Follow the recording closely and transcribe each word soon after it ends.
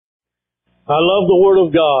I love the Word of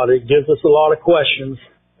God. It gives us a lot of questions,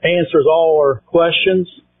 answers all our questions,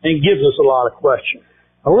 and gives us a lot of questions.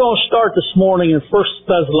 Now, we're going to start this morning in 1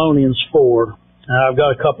 Thessalonians 4. I've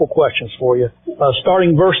got a couple questions for you.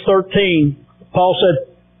 Starting verse 13, Paul said,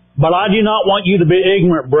 "But I do not want you to be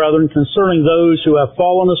ignorant, brethren, concerning those who have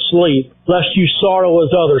fallen asleep, lest you sorrow as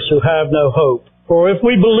others who have no hope. For if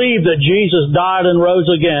we believe that Jesus died and rose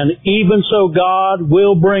again, even so God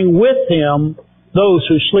will bring with Him those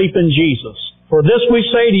who sleep in Jesus. For this we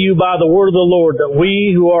say to you by the word of the Lord, that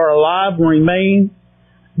we who are alive and remain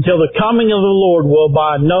until the coming of the Lord will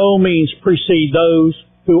by no means precede those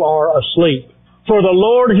who are asleep. For the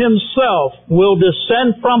Lord Himself will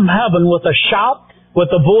descend from heaven with a shout, with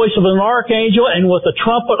the voice of an archangel, and with the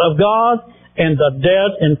trumpet of God, and the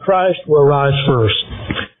dead in Christ will rise first.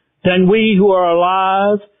 Then we who are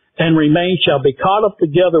alive and remain shall be caught up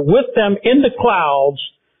together with them in the clouds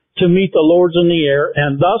to meet the Lord in the air,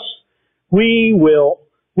 and thus we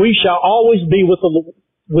shall always be with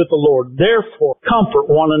the Lord. Therefore, comfort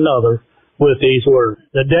one another with these words.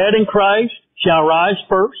 The dead in Christ shall rise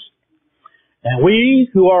first, and we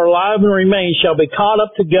who are alive and remain shall be caught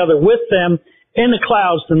up together with them in the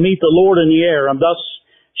clouds to meet the Lord in the air, and thus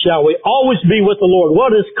shall we always be with the Lord.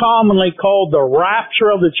 What is commonly called the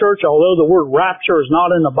rapture of the church, although the word rapture is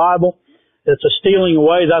not in the Bible, it's a stealing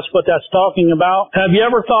away. That's what that's talking about. Have you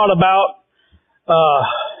ever thought about,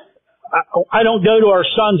 I don't go to our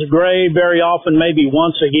son's grave very often, maybe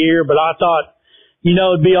once a year, but I thought,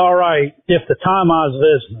 it'd be all right if the time I was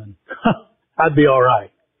visiting, I'd be all right.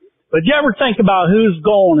 But you ever think about who's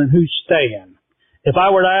going and who's staying? If I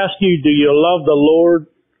were to ask you, do you love the Lord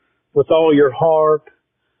with all your heart?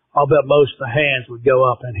 I'll bet most of the hands would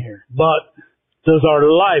go up in here. But does our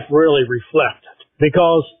life really reflect it?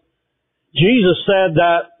 Because Jesus said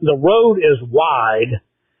that the road is wide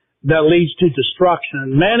that leads to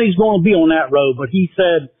destruction. Many's going to be on that road, but He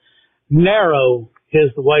said narrow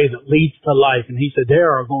is the way that leads to life. And He said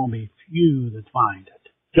there are going to be few that find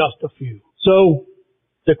it. Just a few. So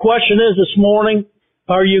the question is this morning,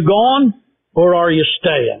 are you going or are you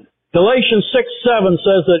staying? Galatians 6:7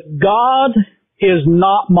 says that God is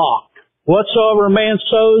not mocked. Whatsoever a man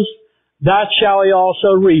sows, that shall he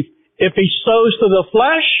also reap. If he sows to the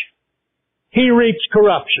flesh, he reaps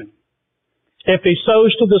corruption. If he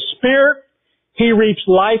sows to the Spirit, he reaps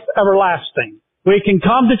life everlasting. We can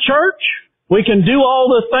come to church. We can do all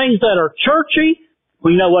the things that are churchy.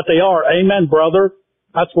 We know what they are. Amen, brother.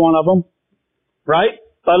 That's one of them. Right?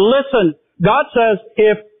 But listen, God says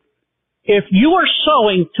if you are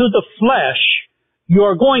sowing to the flesh, you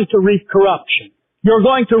are going to reap corruption. You're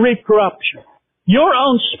going to reap corruption. Your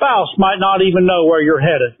own spouse might not even know where you're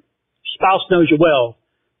headed. Spouse knows you well.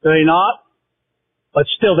 Do they not? But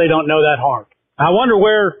still they don't know that heart. I wonder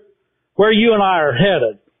where you and I are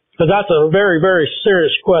headed. Because that's a very, very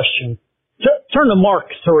serious question. Turn to Mark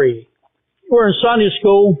 3. We're in Sunday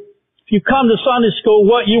school. If you come to Sunday school,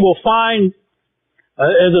 what you will find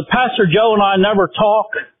is that Pastor Joe and I never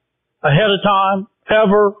talk ahead of time,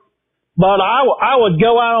 ever. But I would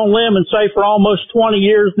go out on a limb and say for almost 20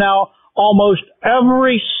 years now, almost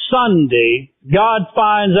every Sunday, God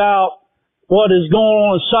finds out what is going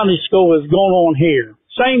on in Sunday school is going on here.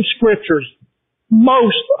 Same scriptures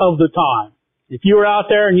most of the time. If you were out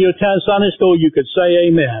there and you attend Sunday school, you could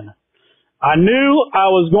say amen. I knew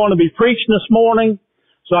I was going to be preaching this morning,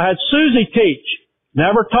 so I had Susie teach.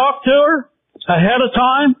 Never talked to her ahead of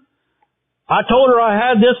time. I told her I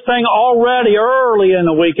had this thing already early in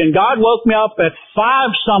the week, and God woke me up at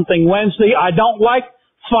 5-something Wednesday. I don't like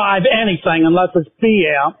 5 anything unless it's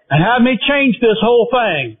PM, and had me change this whole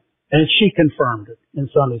thing. And she confirmed it in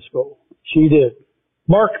Sunday school. She did.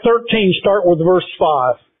 Mark 13, start with verse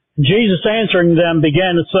 5. Jesus answering them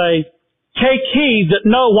began to say, "Take heed that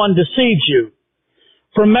no one deceives you.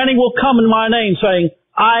 For many will come in my name, saying,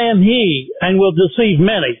 I am He, and will deceive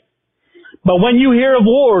many. But when you hear of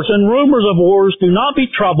wars and rumors of wars, do not be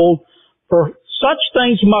troubled, for such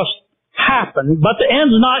things must happen, but the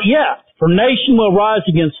end's not yet. For nation will rise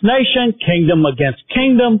against nation, kingdom against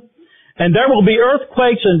kingdom, and there will be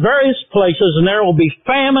earthquakes in various places, and there will be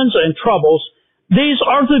famines and troubles. These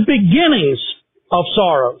are the beginnings of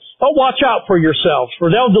sorrows. But watch out for yourselves, for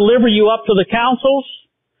they'll deliver you up to the councils.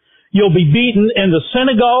 You'll be beaten in the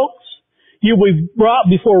synagogues. You will be brought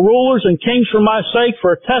before rulers and kings for my sake,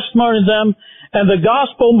 for a testimony to them, and the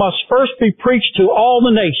gospel must first be preached to all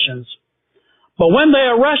the nations. But when they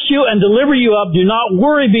arrest you and deliver you up, do not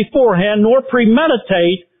worry beforehand, nor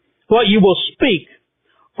premeditate what you will speak.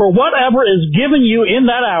 For whatever is given you in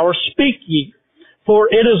that hour, speak ye. For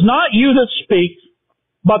it is not you that speak,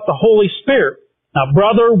 but the Holy Spirit. Now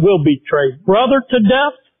brother will betray brother to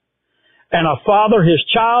death, and a father his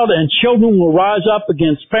child, and children will rise up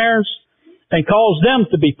against parents and cause them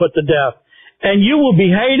to be put to death. And you will be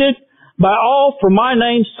hated by all for my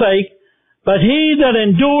name's sake, but he that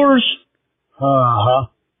endures,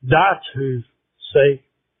 that's who's saved.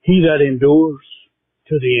 He that endures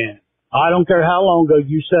to the end. I don't care how long ago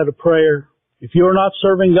you said a prayer. If you're not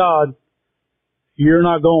serving God, you're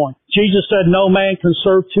not going. Jesus said no man can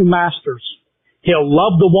serve two masters. He'll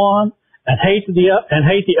love the one and hate the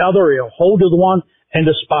other. He'll hold to the one and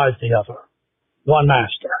despise the other. One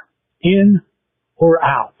master. In or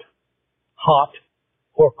out. Hot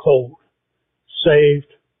or cold. Saved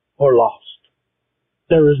or lost.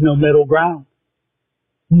 There is no middle ground.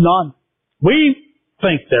 None. We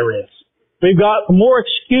think there is. We've got more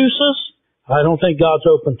excuses. I don't think God's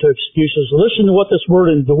open to excuses. Listen to what this word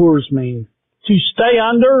endures means. To stay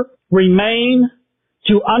under, remain,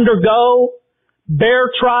 to undergo, bear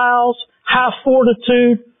trials, have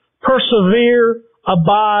fortitude, persevere,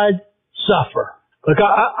 abide, suffer. Look,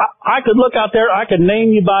 I could look out there, I could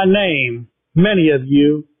name you by name, many of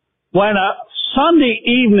you, when a Sunday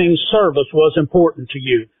evening service was important to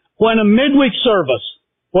you, when a midweek service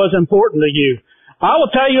was important to you. I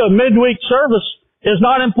will tell you a midweek service is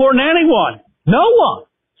not important to anyone. No one.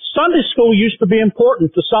 Sunday school used to be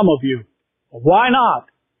important to some of you. Why not?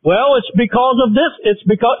 Well, it's because of this. It's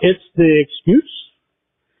because it's the excuse.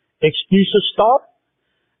 Excuses start,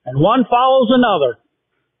 and one follows another.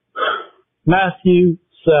 Matthew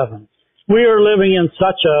 7. We are living in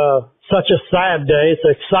such a sad day. It's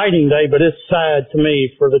an exciting day, but it's sad to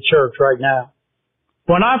me for the church right now.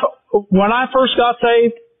 When I first got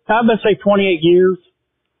saved, I've been saved 28 years.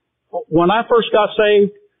 When I first got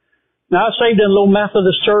saved, now I was saved in a little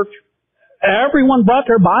Methodist church. Everyone brought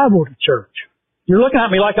their Bible to church. You're looking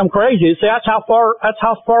at me like I'm crazy. See, that's how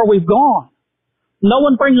far we've gone. No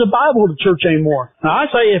one brings a Bible to church anymore. Now I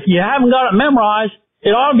say if you haven't got it memorized, it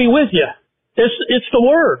ought to be with you. It's the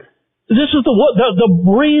Word. This is the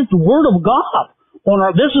breathed Word of God.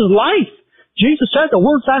 This is life. Jesus said the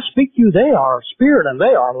words I speak to you, they are spirit and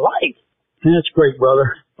they are life. And it's great,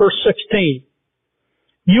 brother. Verse 16.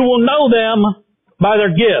 You will know them by their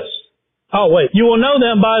gifts. Oh, wait. You will know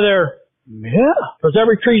them by their... Yeah. Because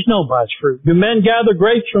every tree's known by its fruit. Do men gather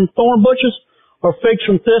grapes from thorn bushes or figs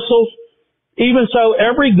from thistles? Even so,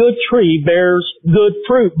 every good tree bears good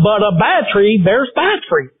fruit, but a bad tree bears bad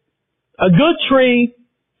fruit. A good tree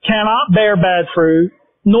cannot bear bad fruit,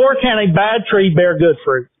 nor can a bad tree bear good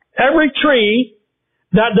fruit. Every tree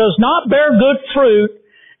that does not bear good fruit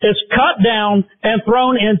is cut down and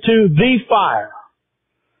thrown into the fire.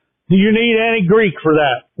 Do you need any Greek for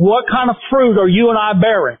that? What kind of fruit are you and I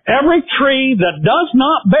bearing? Every tree that does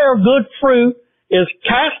not bear good fruit is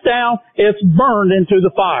cast down, it's burned into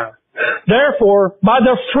the fire. Therefore, by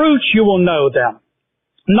their fruits you will know them.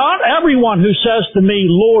 Not everyone who says to me,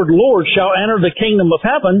 Lord, Lord, shall enter the kingdom of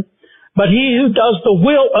heaven, but he who does the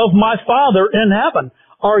will of my Father in heaven.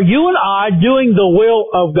 Are you and I doing the will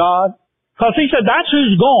of God? Because he said that's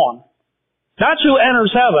who's gone. That's who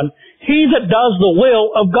enters heaven. He that does the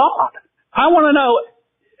will of God. I want to know,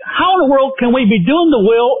 how in the world can we be doing the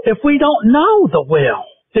will if we don't know the will?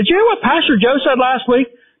 Did you hear what Pastor Joe said last week?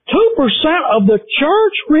 2% of the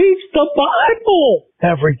church reads the Bible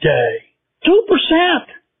every day. 2%.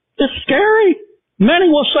 It's scary. Many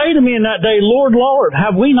will say to me in that day, Lord, Lord,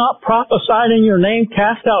 have we not prophesied in your name,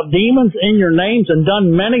 cast out demons in your names, and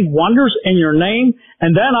done many wonders in your name?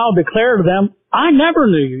 And then I'll declare to them, I never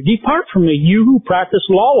knew you. Depart from me, you who practice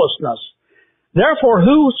lawlessness. Therefore,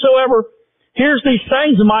 whosoever hears these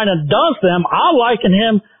sayings of mine and does them, I'll liken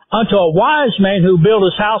him unto a wise man who built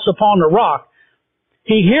his house upon the rock.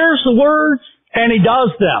 He hears the words and he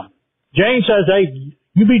does them. James says, hey,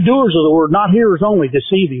 you be doers of the word, not hearers only,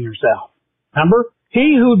 deceiving yourself. Remember?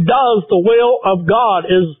 He who does the will of God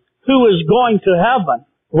is who is going to heaven.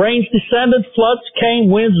 Rains descended, floods came,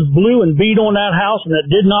 winds blew and beat on that house, and it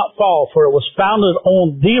did not fall, for it was founded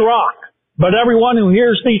on the rock. But everyone who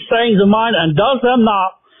hears these sayings of mine and does them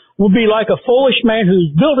not will be like a foolish man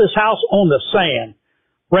who's built his house on the sand.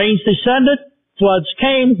 Rains descended, floods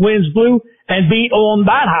came, winds blew, and beat on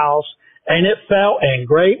that house, and it fell, and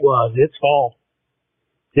great was its fall.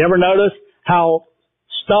 You ever notice how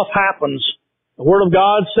stuff happens? The Word of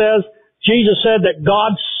God says, Jesus said that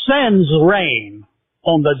God sends rain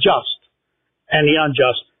on the just and the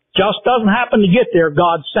unjust. Just doesn't happen to get there,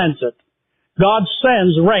 God sends it. God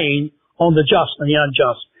sends rain on the just and the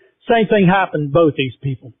unjust. Same thing happened to both these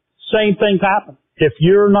people. Same thing happened. If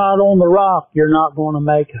you're not on the rock, you're not going to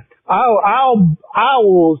make it. I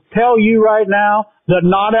will tell you right now that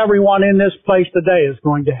not everyone in this place today is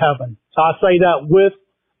going to heaven. So I say that with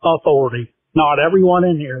authority. Not everyone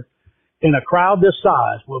in here in a crowd this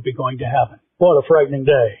size will be going to heaven. What a frightening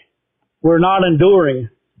day. We're not enduring.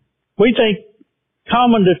 We think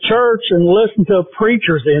coming to church and listening to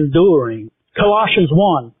preachers enduring. Colossians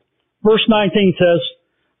 1, verse 19 says,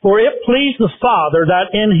 "For it pleased the Father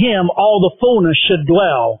that in Him all the fullness should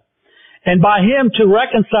dwell, and by Him to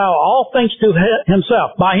reconcile all things to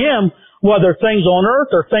Himself. By Him, whether things on earth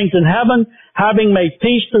or things in heaven, having made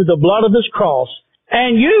peace through the blood of His cross.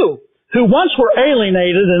 And you, who once were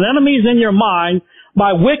alienated and enemies in your mind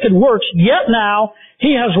by wicked works, yet now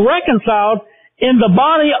He has reconciled in the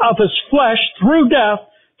body of His flesh through death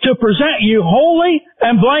to present you holy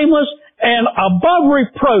and blameless and above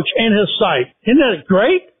reproach in His sight." Isn't that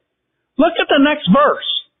great? Look at the next verse.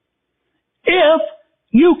 "If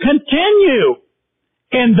you continue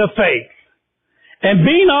in the faith, and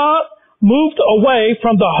be not moved away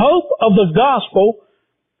from the hope of the gospel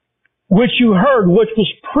which you heard, which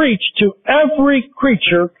was preached to every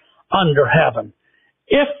creature under heaven."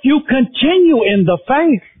 If you continue in the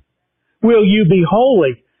faith, will you be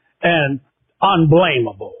holy and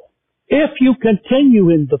unblameable? If you continue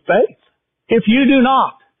in the faith. If you do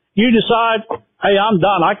not, you decide, "Hey, I'm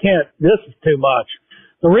done. I can't. This is too much."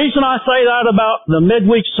 The reason I say that about the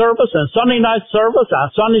midweek service and Sunday night service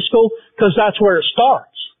and Sunday school, because that's where it starts.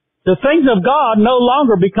 The things of God no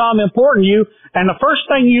longer become important to you, and the first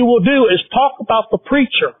thing you will do is talk about the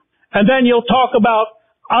preacher, and then you'll talk about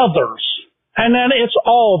others, and then it's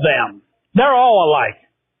all them. They're all alike.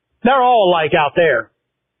 They're all alike out there.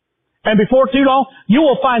 And before too long, you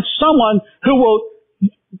will find someone who will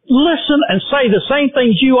listen and say the same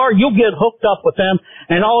things you are. You'll get hooked up with them,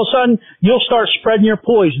 and all of a sudden, you'll start spreading your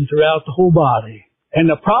poison throughout the whole body. And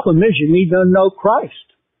the problem is you need to know Christ.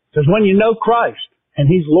 Because when you know Christ, and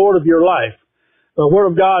He's Lord of your life, the Word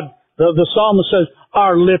of God, the psalmist says,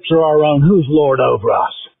 "Our lips are our own. Who's Lord over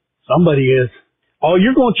us?" Somebody is. Oh,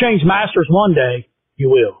 you're going to change masters one day. You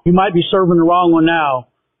will. You might be serving the wrong one now,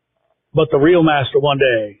 but the real master one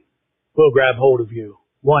day will grab hold of you.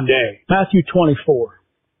 One day. Matthew 24.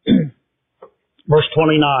 Verse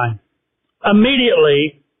 29.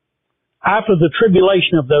 "Immediately after the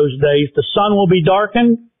tribulation of those days, the sun will be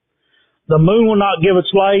darkened, the moon will not give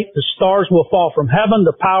its light, the stars will fall from heaven,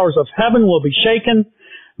 the powers of heaven will be shaken.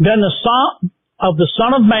 Then the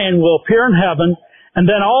Son of Man will appear in heaven, and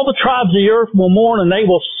then all the tribes of the earth will mourn, and they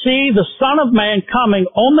will see the Son of Man coming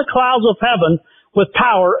on the clouds of heaven with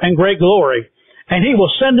power and great glory. And He will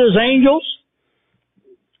send His angels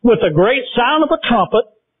with a great sound of a trumpet.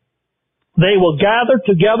 They will gather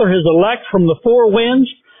together His elect from the four winds,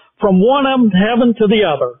 from one end of heaven to the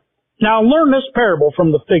other. Now learn this parable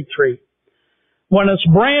from the fig tree. When its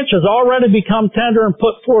branch has already become tender and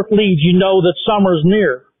put forth leaves, you know that summer is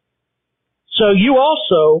near. So you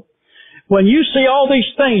also, when you see all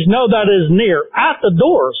these things, know that it is near, at the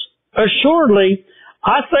doors. Assuredly,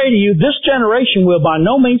 I say to you, this generation will by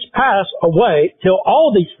no means pass away till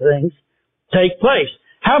all these things take place.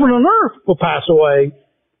 Heaven and earth will pass away,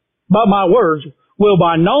 but my words will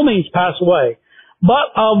by no means pass away.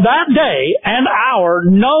 But of that day and hour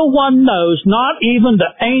no one knows, not even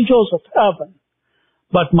the angels of heaven,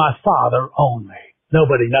 but my Father only.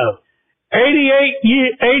 Nobody knows.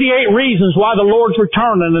 88 reasons why the Lord's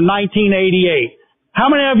returning in 1988. How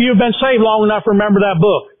many of you have been saved long enough to remember that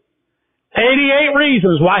book? 88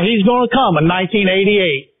 reasons why He's going to come in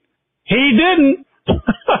 1988. He didn't.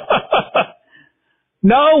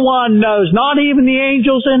 No one knows, not even the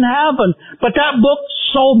angels in heaven. But that book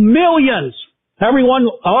sold millions. Everyone,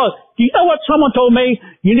 do you know what someone told me?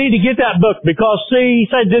 You need to get that book because, see, he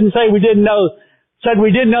said, didn't say we didn't know, said we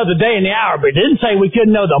didn't know the day and the hour, but it didn't say we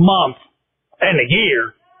couldn't know the month and the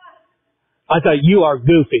year. I thought, you are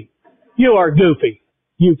goofy. You are goofy.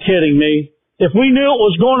 You kidding me? If we knew it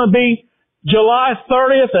was going to be July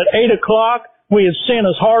 30th at 8 o'clock, we had sinned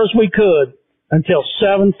as hard as we could until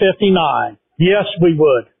 7:59. Yes, we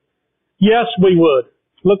would. Yes, we would.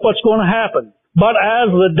 Look what's going to happen. But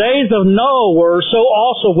as the days of Noah were, so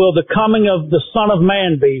also will the coming of the Son of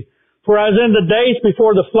Man be. For as in the days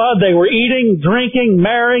before the flood, they were eating, drinking,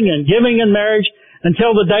 marrying, and giving in marriage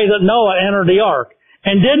until the day that Noah entered the ark,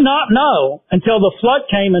 and did not know until the flood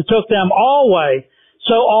came and took them all away,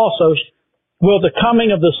 so also will the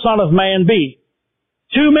coming of the Son of Man be.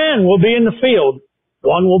 2 men will be in the field.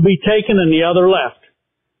 One will be taken and the other left.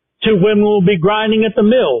 2 women will be grinding at the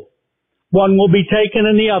mill. One will be taken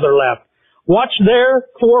and the other left. Watch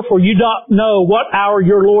therefore, for you don't know what hour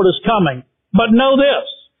your Lord is coming. But know this,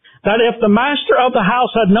 that if the master of the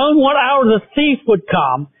house had known what hour the thief would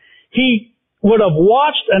come, he would have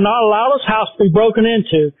watched and not allowed his house to be broken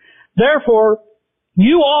into. Therefore,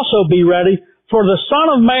 you also be ready, for the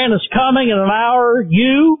Son of Man is coming in an hour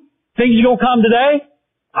you Think he's going to come today?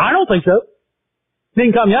 I don't think so.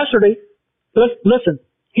 Didn't come yesterday. Listen,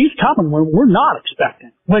 he's coming when we're not expecting.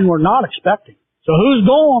 When we're not expecting. So who's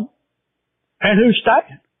going and who's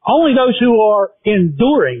staying? Only those who are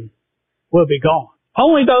enduring will be gone.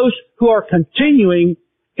 Only those who are continuing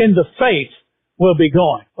in the faith will be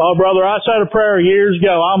going. Oh, brother, I said a prayer years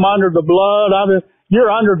ago. I'm under the blood. You're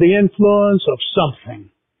under the influence of something.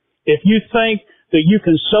 If you think that you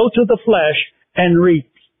can sow to the flesh and reap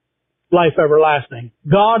life everlasting,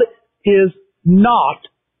 God is not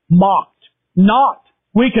mocked. Not.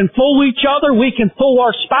 We can fool each other. We can fool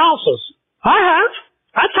our spouses. I have.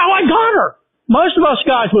 That's how I got her. Most of us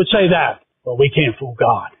guys would say that. But we can't fool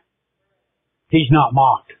God. He's not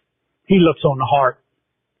mocked. He looks on the heart.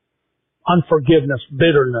 Unforgiveness,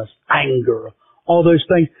 bitterness, anger, all those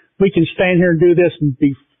things. We can stand here and do this and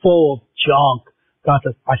be full of junk. God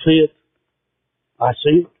says, I see it. I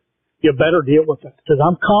see it. You better deal with it. Because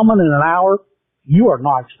I'm coming in an hour you are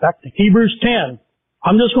not expecting. Hebrews 10.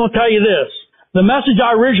 I'm just going to tell you this. The message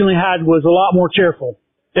I originally had was a lot more cheerful.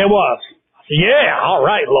 It was. I said, yeah, all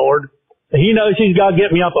right, Lord. He knows he's got to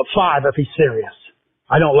get me up at 5 if he's serious.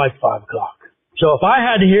 I don't like 5 o'clock. So if I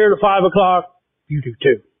had to hear it at 5 o'clock, you do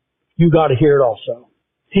too. You got to hear it also.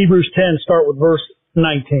 Hebrews 10, start with verse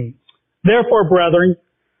 19. Therefore, brethren,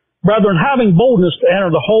 having boldness to enter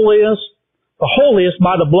the holiest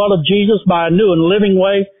by the blood of Jesus, by a new and living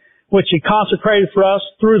way, which he consecrated for us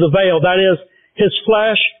through the veil, that is, his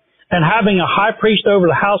flesh, and having a high priest over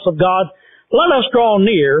the house of God, let us draw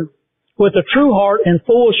near with a true heart and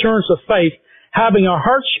full assurance of faith, having our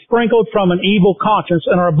hearts sprinkled from an evil conscience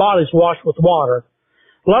and our bodies washed with water.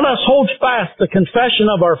 Let us hold fast the confession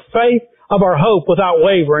of our faith, of our hope without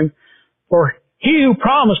wavering, for he who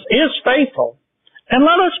promised is faithful. And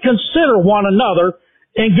let us consider one another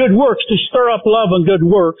in good works to stir up love and good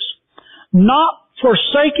works, not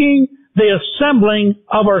forsaking the assembling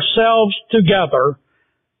of ourselves together,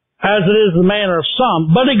 as it is the manner of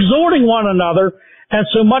some, but exhorting one another, and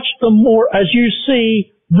so much the more as you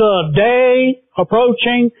see the day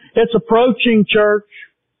approaching. It's approaching, church.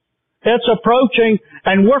 It's approaching,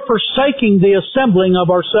 and we're forsaking the assembling of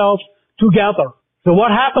ourselves together. So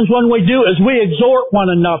what happens when we do is we exhort one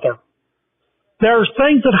another. There's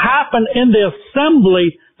things that happen in the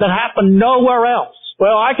assembly that happen nowhere else.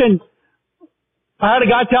 Well, I had a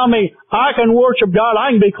guy tell me, I can worship God, I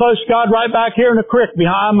can be close to God right back here in the creek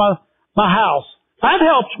behind my house. That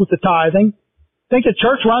helps with the tithing. Think the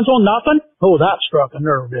church runs on nothing? Oh, that struck a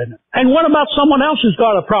nerve, didn't it? And what about someone else who's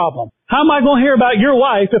got a problem? How am I going to hear about your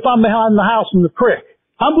wife if I'm behind the house in the creek?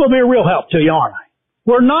 I'm going to be a real help to you, aren't I?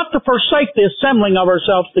 We're not to forsake the assembling of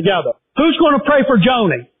ourselves together. Who's going to pray for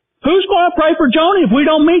Joni? Who's going to pray for Joni if we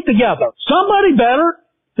don't meet together? Somebody better.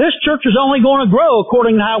 This church is only going to grow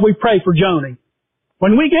according to how we pray for Joni.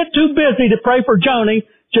 When we get too busy to pray for Joni,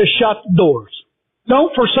 just shut the doors.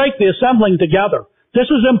 Don't forsake the assembling together. This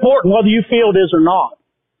is important whether you feel it is or not.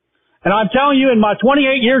 And I'm telling you, in my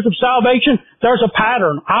 28 years of salvation, there's a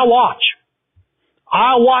pattern. I watch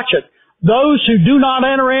it. Those who do not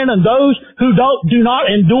enter in and those who do not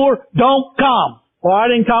endure don't come. Well, I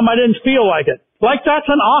didn't come. I didn't feel like it. Like that's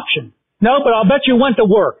an option. No, but I'll bet you went to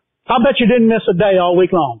work. I'll bet you didn't miss a day all week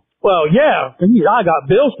long. Well, yeah, I got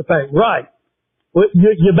bills to pay. Right. Well,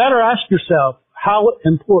 you better ask yourself, how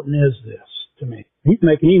important is this to me? He's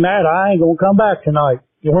making me mad. I ain't going to come back tonight.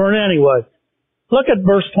 You weren't anyway. Look at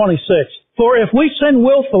verse 26. For if we sin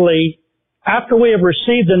willfully after we have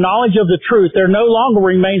received the knowledge of the truth, there no longer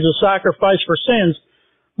remains a sacrifice for sins,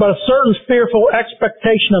 but a certain fearful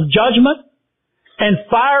expectation of judgment and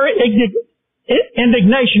fiery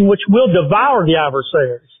indignation which will devour the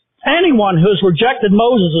adversaries. Anyone who has rejected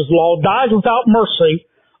Moses' law dies without mercy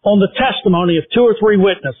on the testimony of 2 or 3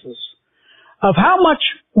 witnesses. Of how much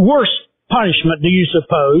worse punishment do you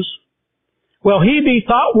suppose will he be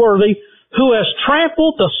thought worthy who has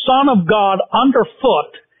trampled the Son of God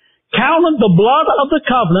underfoot, counted the blood of the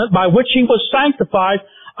covenant by which he was sanctified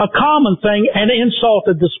a common thing, and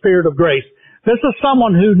insulted the Spirit of grace? This is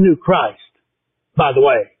someone who knew Christ, by the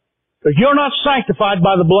way. But you're not sanctified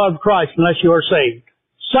by the blood of Christ unless you are saved.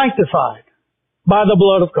 Sanctified by the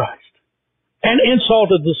blood of Christ. And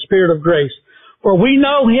insulted the Spirit of grace. For we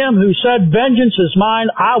know him who said, vengeance is mine,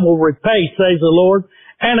 I will repay, says the Lord.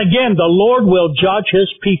 And again, the Lord will judge his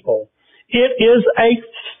people. It is a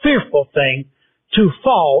fearful thing to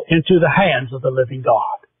fall into the hands of the living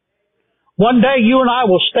God. One day you and I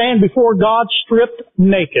will stand before God stripped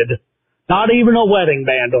naked. Not even a wedding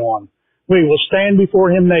band on. We will stand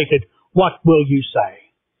before him naked. What will you say?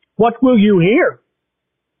 What will you hear?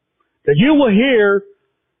 That you will hear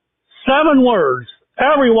 7 words.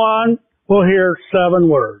 Everyone will hear 7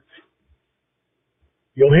 words.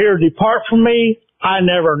 You'll hear, depart from me, I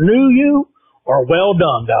never knew you, or well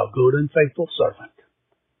done, thou good and faithful servant.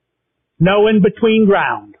 No in between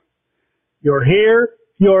ground. You're here,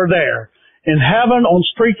 you're there. In heaven on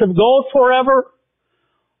streets of gold forever,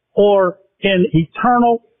 or in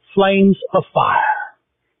eternal flames of fire,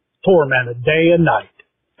 tormented day and night.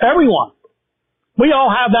 Everyone. We all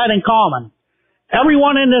have that in common.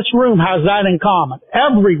 Everyone in this room has that in common.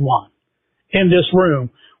 Everyone in this room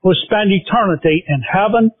will spend eternity in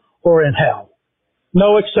heaven or in hell.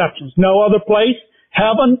 No exceptions. No other place,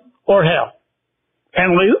 heaven or hell.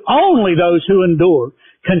 And only those who endure,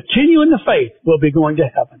 continue in the faith, will be going to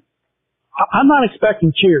heaven. I'm not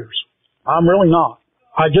expecting cheers. I'm really not.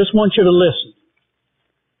 I just want you to listen.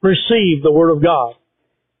 Receive the Word of God.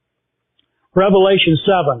 Revelation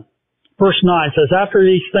 7, verse 9 says, After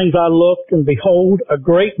these things I looked, and behold, a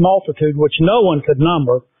great multitude, which no one could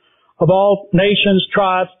number, of all nations,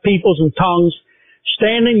 tribes, peoples, and tongues,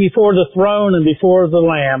 standing before the throne and before the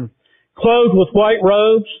Lamb, clothed with white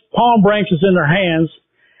robes, palm branches in their hands,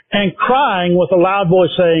 and crying with a loud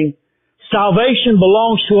voice, saying, Salvation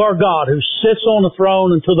belongs to our God, who sits on the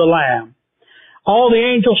throne, and to the Lamb. All the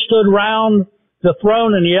angels stood round the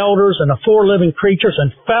throne and the elders and the four living creatures,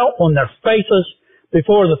 and fell on their faces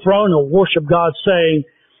before the throne and worshiped God, saying,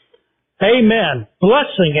 Amen.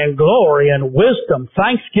 Blessing and glory and wisdom,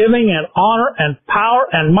 thanksgiving and honor and power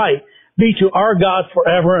and might be to our God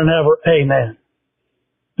forever and ever. Amen.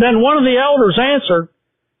 Then one of the elders answered,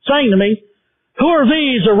 saying to me, Who are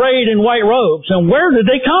these arrayed in white robes, and where did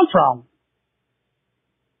they come from?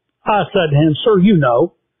 I said to him, Sir, you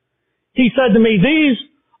know. He said to me, These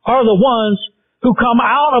are the ones who come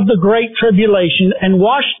out of the great tribulation and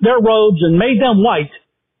washed their robes and made them white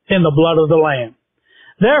in the blood of the Lamb.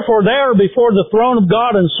 Therefore they are before the throne of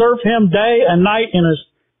God and serve Him day and night in His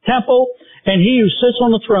temple, and He who sits on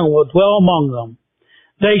the throne will dwell among them.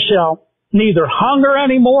 They shall neither hunger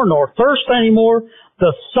any more nor thirst any more.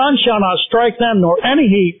 The sun shall not strike them nor any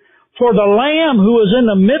heat. For the Lamb who is in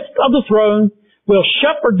the midst of the throne will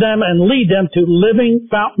shepherd them and lead them to living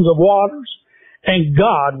fountains of waters, and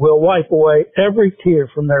God will wipe away every tear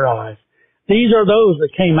from their eyes. These are those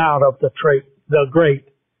that came out of the great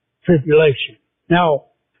tribulation. Now,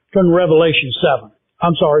 turn to Revelation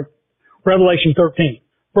 13,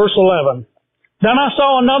 verse 11. Then I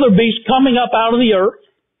saw another beast coming up out of the earth,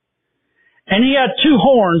 and he had two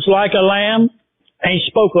horns like a lamb, and he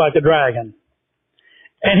spoke like a dragon.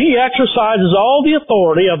 And he exercises all the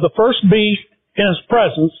authority of the first beast in his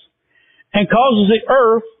presence, and causes the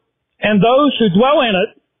earth and those who dwell in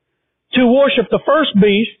it to worship the first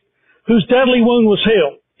beast whose deadly wound was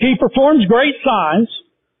healed. He performs great signs,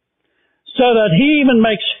 so that he even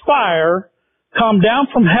makes fire come down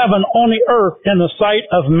from heaven on the earth in the sight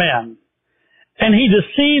of men. And he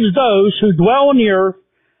deceives those who dwell on the earth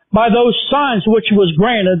by those signs which he was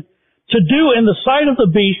granted to do in the sight of the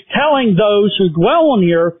beast, telling those who dwell on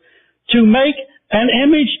the earth to make an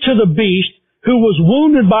image to the beast who was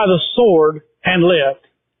wounded by the sword and lived.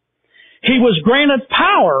 He was granted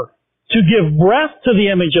power to give breath to the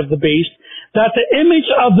image of the beast, that the image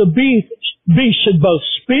of the beast should both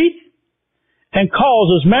speak and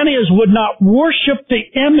cause as many as would not worship the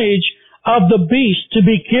image of the beast to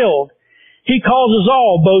be killed. He causes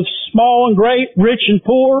all, both small and great, rich and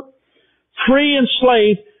poor, free and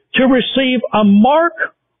slave, to receive a mark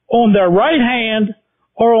on their right hand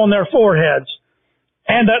or on their foreheads,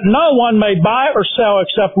 and that no one may buy or sell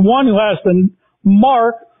except one who has the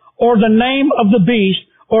mark or the name of the beast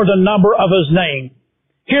or the number of his name.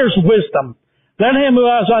 Here's wisdom. Let him who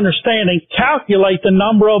has understanding calculate the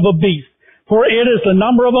number of a beast, for it is the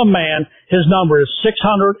number of a man. His number is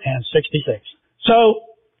 666. So,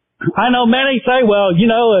 I know many say, well,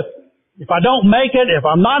 if I don't make it, if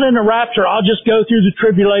I'm not in the rapture, I'll just go through the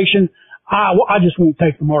tribulation. I just won't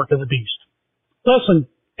take the mark of the beast. Listen,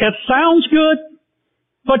 it sounds good,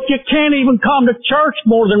 but you can't even come to church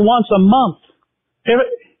more than once a month.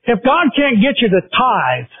 If God can't get you to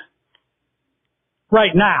tithe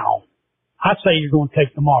right now, I'd say you're going to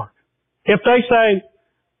take the mark. If they say,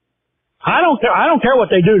 I don't care what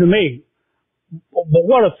they do to me, but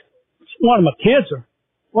what if one of my kids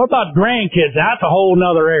what about grandkids? That's a whole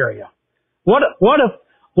nother area. What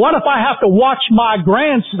if I have to watch my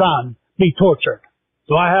grandson be tortured?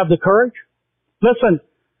 Do I have the courage? Listen,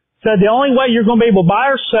 said the only way you're going to be able to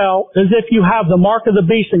buy or sell is if you have the mark of the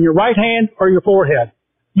beast in your right hand or your forehead.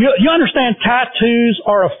 You understand tattoos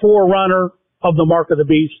are a forerunner of the mark of the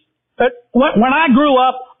beast? When I grew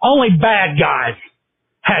up, only bad guys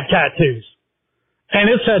had tattoos. And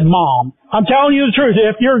it said mom. I'm telling you the truth.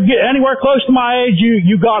 If you're anywhere close to my age,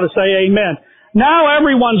 you got to say amen. Now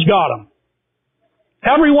everyone's got them.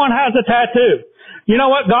 Everyone has a tattoo. You know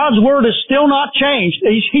what? God's Word is still not changed.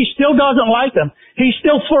 He still doesn't like them. He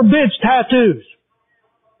still forbids tattoos.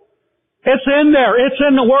 It's in there. It's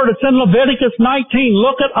in the Word. It's in Leviticus 19.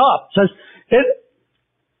 Look it up. It says,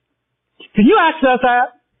 can you access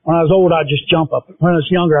that? When I was old, I'd just jump up. When I was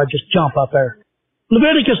younger, I'd just jump up there.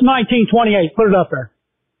 Leviticus 19:28. Put it up there.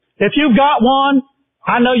 If you've got one,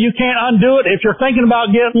 I know you can't undo it. If you're thinking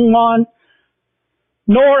about getting one,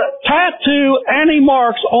 nor tattoo any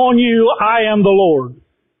marks on you, I am the Lord.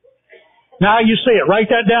 Now you see it. Write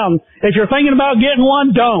that down. If you're thinking about getting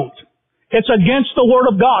one, don't. It's against the Word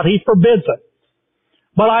of God. He forbids it.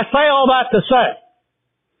 But I say all that to say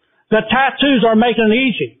that tattoos are making it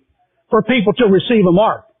easy for people to receive a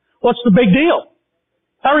mark. What's the big deal?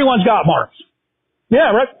 Everyone's got marks.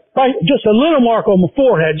 Yeah, right. Just a little mark on my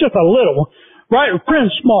forehead. Just a little one. Right,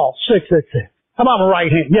 print small. 666. How about my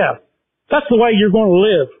right hand? Yeah. That's the way you're going to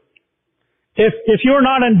live. If you're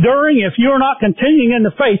not enduring, if you're not continuing in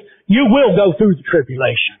the faith, you will go through the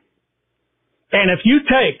tribulation. And if you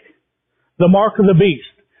take the mark of the beast,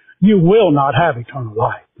 you will not have eternal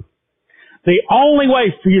life. The only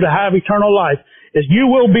way for you to have eternal life is you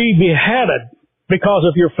will be beheaded because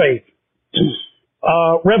of your faith.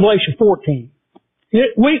 Revelation 14.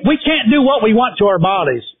 We can't do what we want to our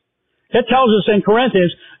bodies. It tells us in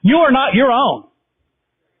Corinthians, you are not your own.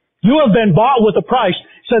 You have been bought with a price.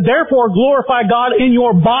 It said, therefore glorify God in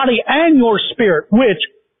your body and your spirit, which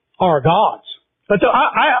are God's. But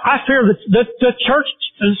I fear that the church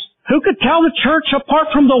is, who could tell the church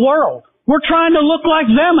apart from the world? We're trying to look like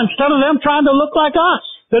them instead of them trying to look like us.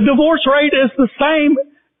 The divorce rate is the same.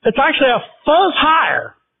 It's actually a fuzz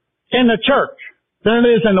higher in the church than it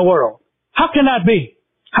is in the world. How can that be?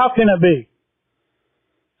 How can it be?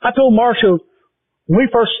 I told Marcia, when we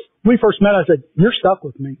first met, I said, you're stuck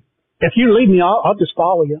with me. If you leave me, I'll just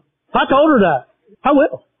follow you. I told her that. I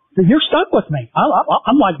will. I said, you're stuck with me.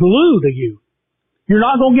 I'm like glue to you. You're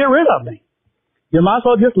not going to get rid of me. You might as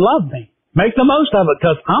well just love me. Make the most of it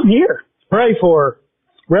because I'm here. Pray for her.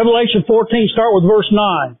 Revelation 14, start with verse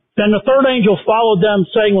 9. Then the third angel followed them,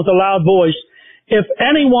 saying with a loud voice, if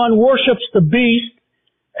anyone worships the beast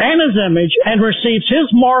and his image and receives his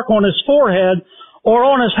mark on his forehead or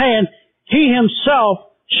on his hand, he himself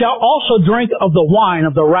shall also drink of the wine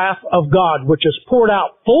of the wrath of God, which is poured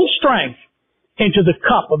out full strength into the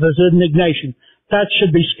cup of his indignation. That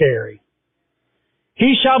should be scary.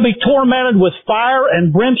 He shall be tormented with fire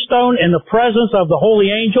and brimstone in the presence of the holy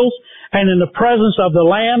angels and in the presence of the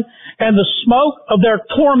Lamb, and the smoke of their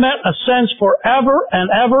torment ascends forever and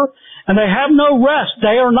ever, and they have no rest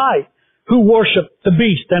day or night who worship the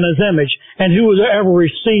beast and his image, and whoever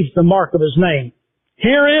receives the mark of his name.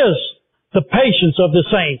 Here is the patience of the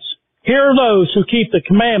saints. Here are those who keep the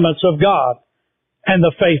commandments of God and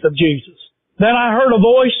the faith of Jesus. Then I heard a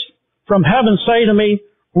voice from heaven say to me,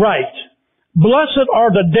 write, blessed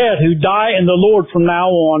are the dead who die in the Lord from now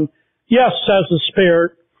on. Yes, says the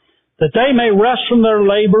Spirit, that they may rest from their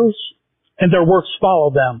labors and their works follow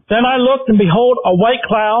them. Then I looked and behold a white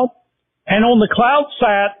cloud, and on the cloud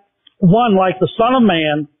sat one like the Son of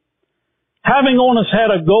Man, having on his head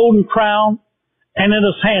a golden crown, and in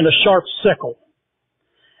his hand a sharp sickle.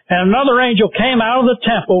 And another angel came out of the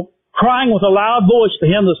temple, crying with a loud voice to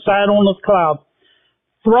him that sat on the cloud,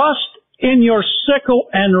 thrust in your sickle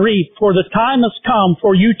and reap, for the time has come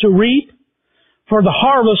for you to reap, for the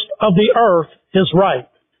harvest of the earth is ripe.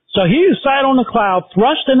 So he who sat on the cloud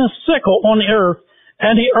thrust in his sickle on the earth,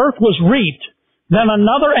 and the earth was reaped. Then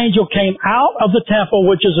another angel came out of the temple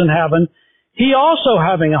which is in heaven, he also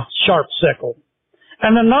having a sharp sickle.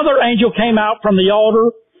 And another angel came out from the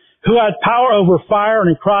altar, who had power over fire, and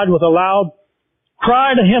he cried with a loud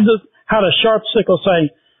cry to him that had a sharp sickle, saying,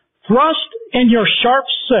 thrust in your sharp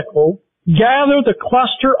sickle, gather the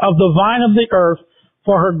cluster of the vine of the earth,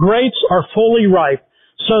 for her grapes are fully ripe.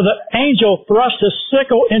 So the angel thrust his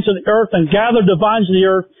sickle into the earth and gathered the vines of the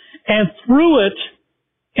earth and threw it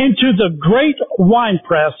into the great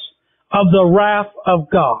winepress of the wrath of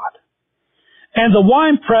God. And the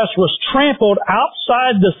winepress was trampled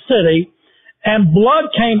outside the city, and blood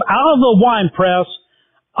came out of the winepress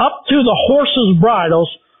up to the horses' bridles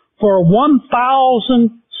for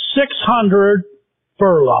 1,600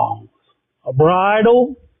 furlongs. A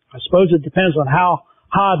bridle, I suppose it depends on how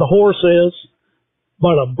high the horse is,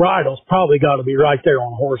 but a bridle's probably got to be right there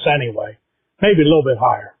on a horse anyway. Maybe a little bit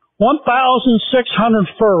higher. 1,600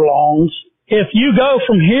 furlongs. If you go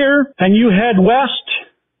from here and you head west,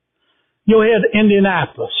 you'll hit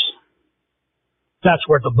Indianapolis. That's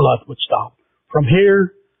where the blood would stop. From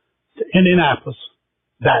here to Indianapolis,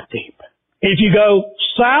 that deep. If you go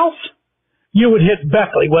south, you would hit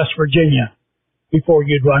Beckley, West Virginia. before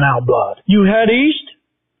you'd run out of blood. You head east,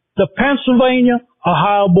 the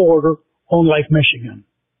Pennsylvania-Ohio border on Lake Michigan,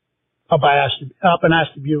 up in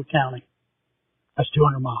Ashtabula County. That's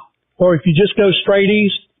 200 miles. Or if you just go straight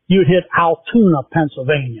east, you'd hit Altoona,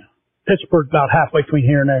 Pennsylvania. Pittsburgh's about halfway between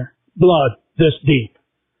here and there. Blood this deep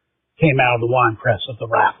came out of the winepress of the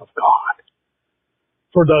wrath of God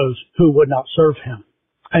for those who would not serve Him.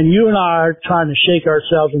 And you and I are trying to shake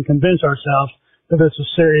ourselves and convince ourselves that it's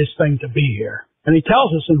a serious thing to be here. And He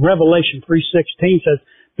tells us in Revelation 3:16, says,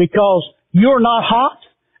 because you're not hot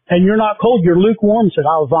and you're not cold, you're lukewarm, said,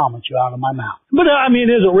 I'll vomit you out of my mouth. But I mean,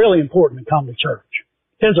 is it really important to come to church?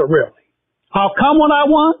 Is it really? I'll come when I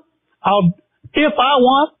want. If I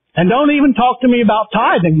want. And don't even talk to me about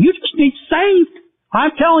tithing. You just need saved.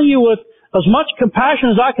 I'm telling you with as much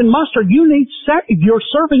compassion as I can muster, you need saved. You're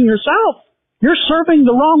serving yourself. You're serving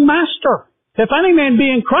the wrong master. If any man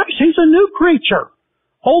be in Christ, he's a new creature.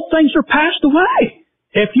 Old things are passed away.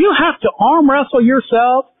 If you have to arm wrestle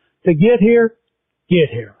yourself to get here,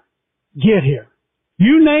 get here. Get here.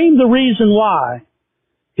 You name the reason why,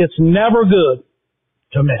 it's never good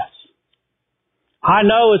to miss. I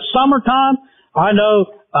know it's summertime. I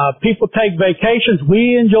know people take vacations.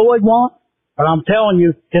 We enjoyed one. But I'm telling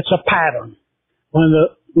you, it's a pattern.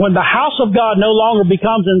 When the house of God no longer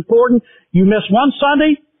becomes important, you miss one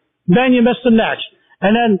Sunday, then you miss the next.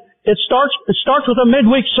 And then it starts with a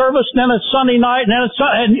midweek service, then it's Sunday night, and then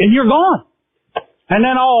and you're gone. And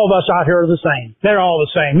then all of us out here are the same. They're all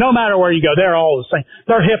the same. No matter where you go, they're all the same.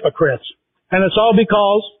 They're hypocrites. And it's all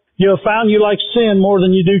because you have found you like sin more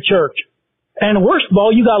than you do church. And worst of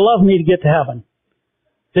all, you gotta love me to get to heaven.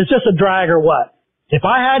 Is this a drag or what? If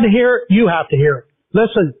I had to hear it, you have to hear it.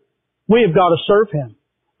 Listen, we have got to serve Him.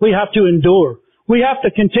 We have to endure. We have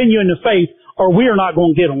to continue in the faith, or we are not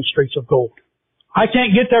going to get on the streets of gold. I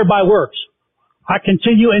can't get there by works. I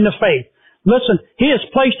continue in the faith. Listen, He has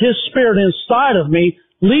placed His Spirit inside of me,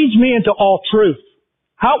 leads me into all truth.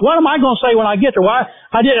 What am I going to say when I get there? Well,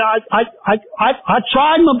 I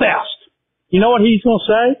tried my best. You know what He's going to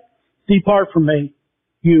say? Depart from me,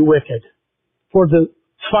 you wicked. For the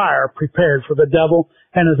fire prepared for the devil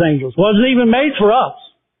and his angels. Wasn't even made for us.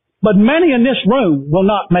 But many in this room will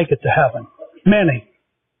not make it to heaven. Many.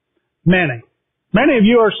 Many. Many of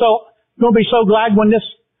you are going to be so glad when this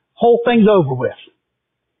whole thing's over with.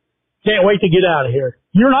 Can't wait to get out of here.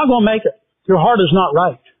 You're not going to make it. Your heart is not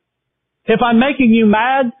right. If I'm making you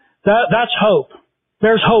mad, that's hope.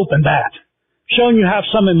 There's hope in that. Showing you have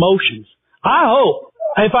some emotions. I hope.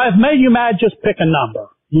 If I've made you mad, just pick a number.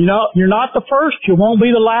 You know, you're not the first, you won't be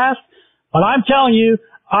the last, but I'm telling you,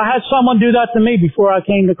 I had someone do that to me before I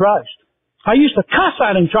came to Christ. I used to cuss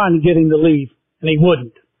at him trying to get him to leave, and he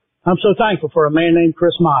wouldn't. I'm so thankful for a man named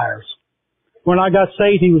Chris Myers. When I got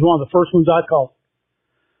saved, he was one of the first ones I called.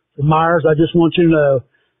 So Myers, I just want you to know,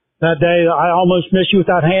 that day I almost missed you with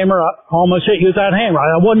that hammer, I almost hit you with that hammer.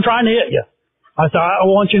 I wasn't trying to hit you. I said, I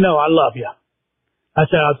want you to know I love you. I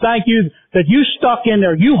said, I thank you that you stuck in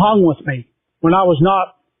there, you hung with me when I was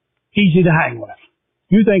not easy to hang with.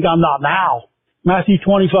 You think I'm not now. Matthew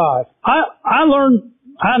 25. I learned,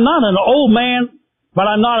 I'm not an old man, but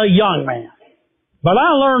I'm not a young man. But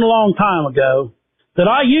I learned a long time ago that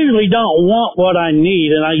I usually don't want what I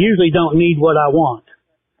need, and I usually don't need what I want.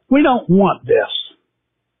 We don't want this,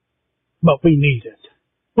 but we need it.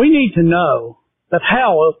 We need to know that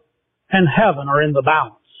hell and heaven are in the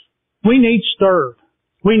balance. We need stirred.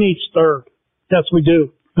 We need stirred. Yes, we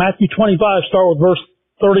do. Matthew 25, start with verse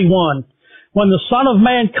 31. When the Son of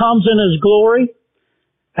Man comes in His glory,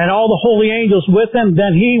 and all the holy angels with Him,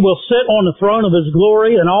 then He will sit on the throne of His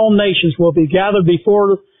glory, and all nations will be gathered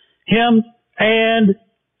before Him, and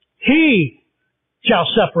He shall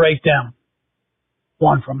separate them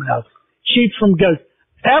one from another. Sheep from goats.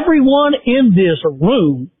 Everyone in this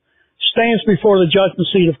room stands before the judgment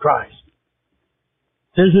seat of Christ.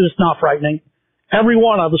 This is not frightening. Every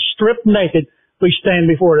one of us, stripped naked, we stand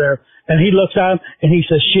before there. And He looks at them and He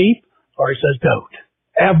says sheep, or He says goat.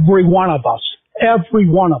 Every one of us. Every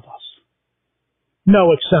one of us.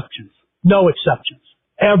 No exceptions. No exceptions.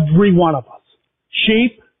 Every one of us.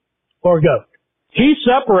 Sheep or goat. He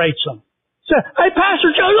separates them. Say, hey,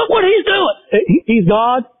 Pastor Joe, look what He's doing. He's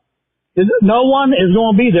God. No one is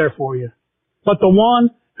going to be there for you. But the one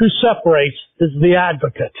who separates is the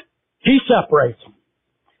advocate. He separates them.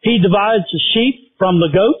 He divides the sheep from the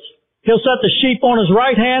goats. He'll set the sheep on His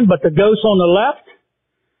right hand, but the goats on the left.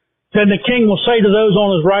 Then the King will say to those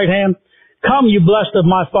on His right hand, come, you blessed of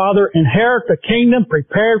my Father, inherit the kingdom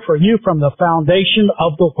prepared for you from the foundation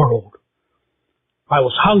of the world. I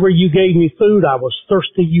was hungry, you gave me food. I was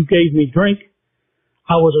thirsty, you gave me drink.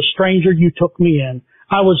 I was a stranger, you took me in.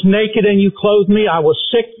 I was naked and you clothed me. I was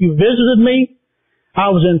sick, you visited me.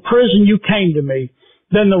 I was in prison, you came to me.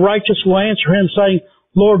 Then the righteous will answer him, saying,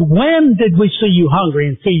 Lord, when did we see you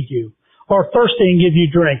hungry and feed you, or thirsty and give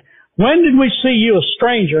you drink? When did we see you a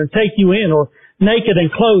stranger and take you in, or naked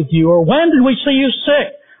and clothe you? Or when did we see you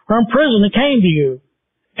sick or in prison and came to you?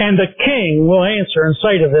 And the king will answer and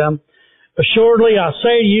say to them, assuredly I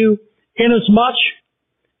say to you, inasmuch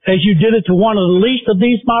as you did it to one of the least of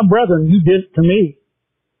these my brethren, you did it to me.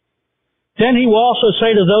 Then he will also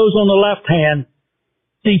say to those on the left hand,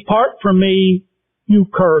 depart from me, you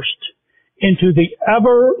cursed, into the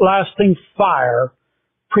everlasting fire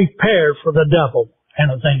prepared for the devil and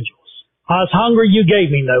his angels. I was hungry, you gave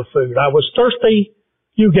me no food. I was thirsty,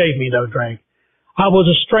 you gave me no drink. I was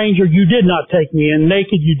a stranger, you did not take me in.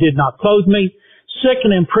 Naked, you did not clothe me. Sick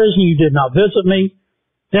and in prison, you did not visit me.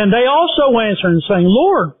 Then they also answer and saying,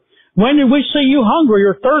 Lord, when did we see you hungry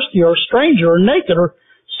or thirsty or a stranger or naked or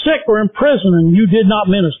sick or in prison and you did not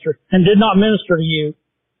minister to you?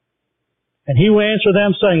 And he will answer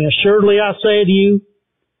them saying, assuredly I say to you,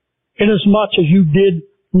 inasmuch as you did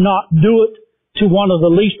not do it to one of the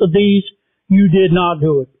least of these, you did not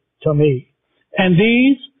do it to me. And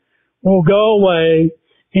these will go away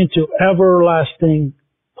into everlasting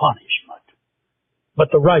punishment, but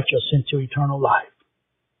the righteous into eternal life.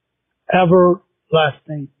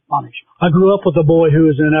 Everlasting punishment. I grew up with a boy who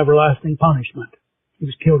was in everlasting punishment. He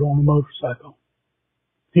was killed on a motorcycle.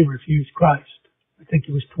 He refused Christ. I think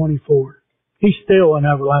he was 24. He's still in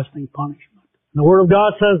everlasting punishment. And the Word of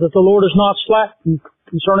God says that the Lord is not slack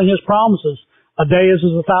concerning His promises. A day is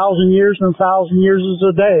as 1,000 years, and 1,000 years is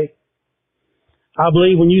a day. I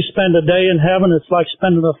believe when you spend a day in heaven, it's like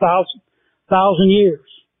spending 1,000 years.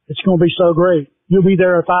 It's going to be so great. You'll be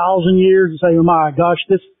there 1,000 years and say, oh my gosh,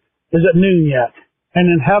 this is at noon yet. And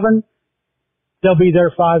in heaven, they'll be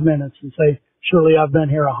there 5 minutes and say, surely I've been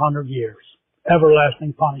here 100 years.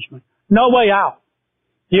 Everlasting punishment. No way out.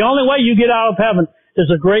 The only way you get out of heaven is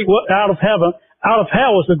out of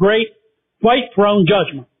hell is the great white throne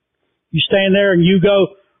judgment. You stand there and you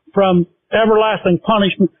go from everlasting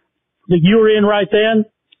punishment that you were in right then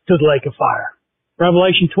to the lake of fire.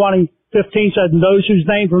 Revelation 20:15 said, and those whose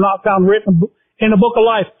names were not found written in the book of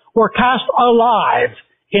life were cast alive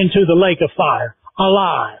into the lake of fire.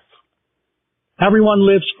 Alive. Everyone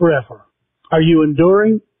lives forever. Are you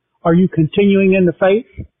enduring? Are you continuing in the faith?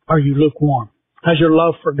 Are you lukewarm? Has your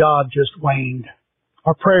love for God just waned?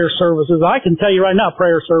 Our prayer services, I can tell you right now,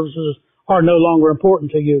 prayer services are no longer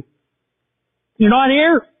important to you. You're not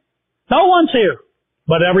here. No one's here.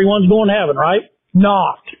 But everyone's going to heaven, right?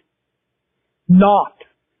 Not.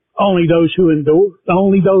 Only those who endure,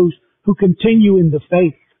 only those who continue in the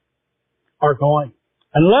faith are going.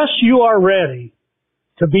 Unless you are ready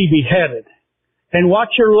to be beheaded and watch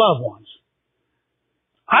your loved ones.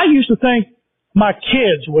 I used to think my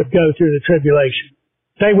kids would go through the tribulation.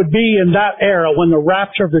 They would be in that era when the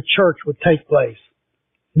rapture of the church would take place.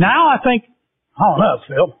 Now I think, I don't know,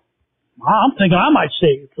 Phil. I'm thinking I might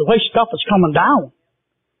see it. The way stuff is coming down.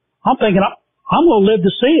 I'm thinking I'm going to live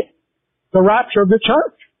to see it. The rapture of the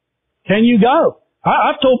church. Can you go?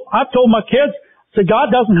 I've told my kids, I said,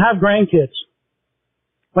 God doesn't have grandkids.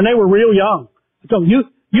 When they were real young. I told them,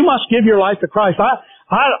 you must give your life to Christ.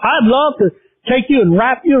 I'd love to take you and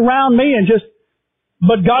wrap you around me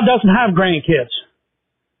but God doesn't have grandkids.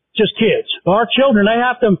 Just kids. Our children, they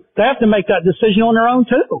have to make that decision on their own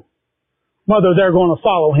too. Whether they're going to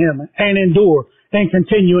follow Him and endure and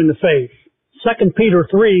continue in the faith. 2 Peter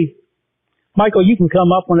 3, Michael, you can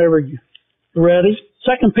come up whenever you're ready.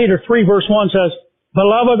 2 Peter 3 verse 1 says,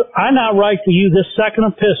 Beloved, I now write to you this second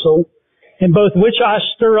epistle, in both which I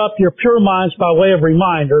stir up your pure minds by way of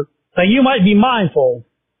reminder, that you might be mindful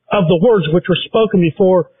of the words which were spoken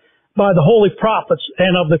before by the holy prophets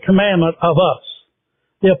and of the commandment of us,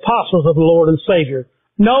 the apostles of the Lord and Savior,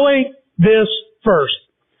 knowing this first,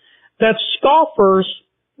 that scoffers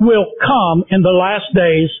will come in the last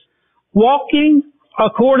days, walking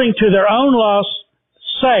according to their own lusts,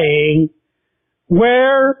 saying,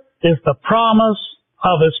 where is the promise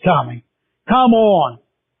of His coming? Come on.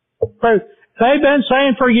 They've been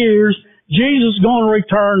saying for years, Jesus is going to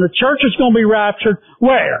return, the church is going to be raptured.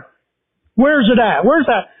 Where? Where's it at? Where's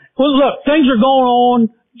that? Well, look, things are going on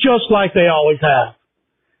just like they always have.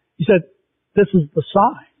 He said, this is the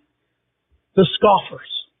sign. The scoffers.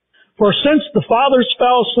 For since the fathers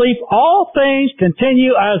fell asleep, all things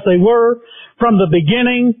continue as they were from the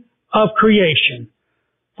beginning of creation.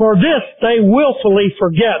 For this they willfully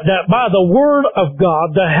forget that by the word of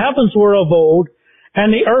God the heavens were of old,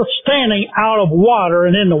 and the earth standing out of water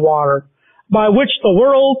and in the water, by which the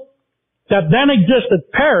world that then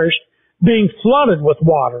existed perished, being flooded with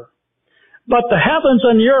water. But the heavens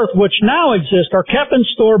and the earth which now exist are kept in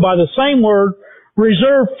store by the same word,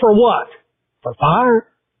 reserved for what? For fire.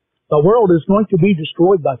 The world is going to be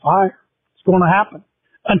destroyed by fire. It's going to happen.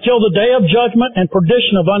 Until the day of judgment and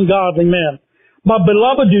perdition of ungodly men. But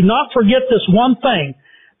beloved, do not forget this one thing,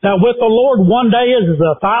 that with the Lord one day is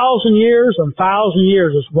 1,000 years, and 1,000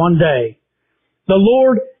 years is one day. The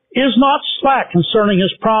Lord is not slack concerning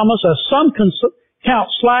His promise, as some count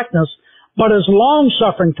slackness, but is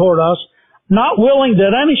long-suffering toward us, not willing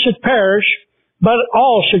that any should perish, but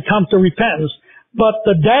all should come to repentance. But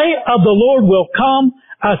the day of the Lord will come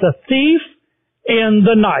as a thief in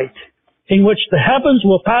the night, in which the heavens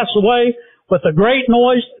will pass away with a great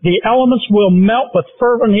noise, the elements will melt with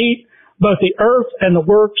fervent heat, both the earth and the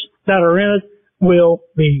works that are in it will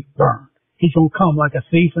be burned. He's going to come like a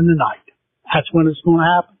thief in the night. That's when it's going to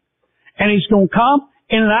happen. And He's going to come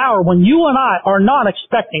in an hour when you and I are not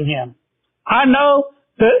expecting Him. I know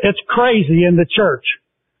that it's crazy in the church,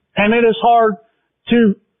 and it is hard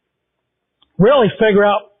to really figure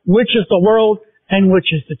out which is the world and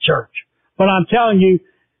which is the church. But I'm telling you,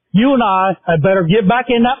 you and I had better get back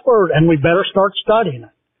in that Word, and we better start studying it.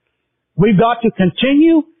 We've got to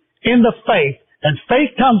continue in the faith, and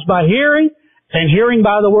faith comes by hearing, and hearing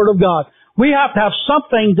by the Word of God. We have to have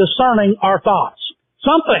something discerning our thoughts.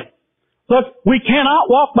 Something. Look, we cannot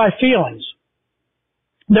walk by feelings.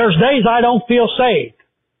 There's days I don't feel saved.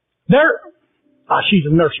 She's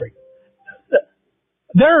in nursery.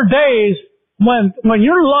 There are days when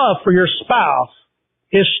your love for your spouse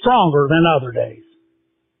is stronger than other days.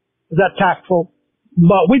 Is that tactful?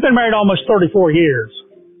 But we've been married almost 34 years.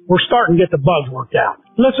 We're starting to get the bugs worked out.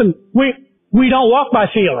 Listen, we don't walk by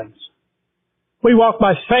feelings. We walk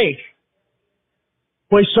by faith.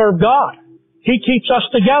 We serve God. He keeps us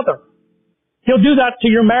together. He'll do that to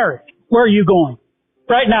your marriage. Where are you going?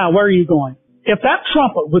 Right now, where are you going? If that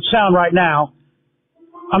trumpet would sound right now,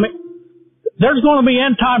 there's going to be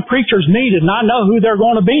end-time preachers needed, and I know who they're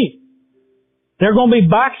going to be. They're going to be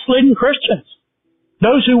backslidden Christians.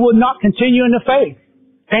 Those who would not continue in the faith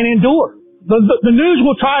and endure. The news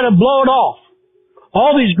will try to blow it off.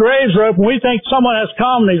 All these graves are open. We think someone has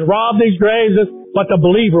come and he's robbed these graves, but the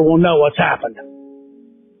believer will know what's happened.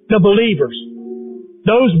 The believers.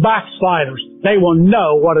 Those backsliders, they will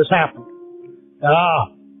know what has happened.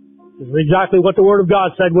 This is exactly what the Word of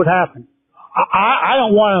God said would happen.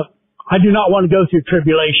 I do not want to go through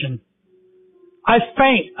tribulation. I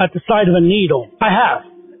faint at the sight of a needle. I have.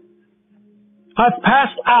 I've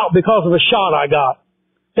passed out because of a shot I got.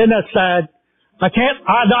 Isn't that sad?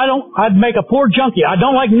 I'd make a poor junkie. I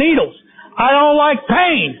don't like needles. I don't like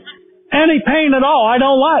pain. Any pain at all, I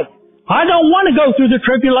don't like. I don't want to go through the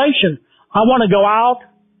tribulation. I want to go out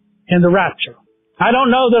in the rapture. I don't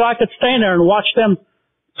know that I could stand there and watch them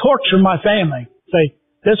torture my family. Say,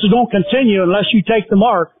 this is going to continue unless you take the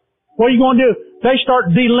mark. What are you going to do? They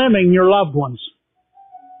start delimbing your loved ones.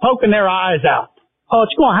 Poking their eyes out. Oh,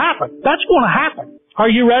 it's going to happen. That's going to happen. Are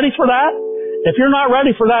you ready for that? If you're not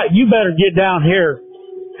ready for that, you better get down here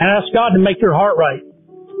and ask God to make your heart right.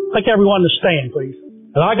 I'd like everyone to stand, please.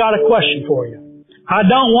 And I got a question for you. I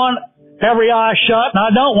don't want every eye shut, and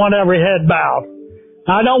I don't want every head bowed.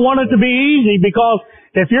 I don't want it to be easy, because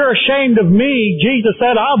if you're ashamed of me, Jesus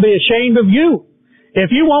said, I'll be ashamed of you.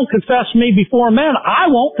 If you won't confess me before men, I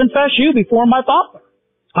won't confess you before my Father.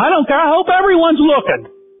 I don't care. I hope everyone's looking.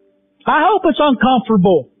 I hope it's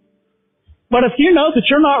uncomfortable. But if you know that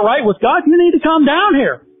you're not right with God, you need to come down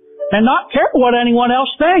here and not care what anyone else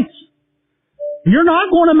thinks. You're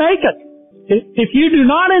not going to make it. If you do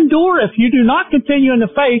not endure, if you do not continue in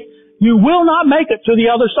the faith, you will not make it to the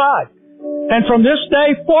other side. And from this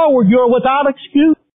day forward, you're without excuse.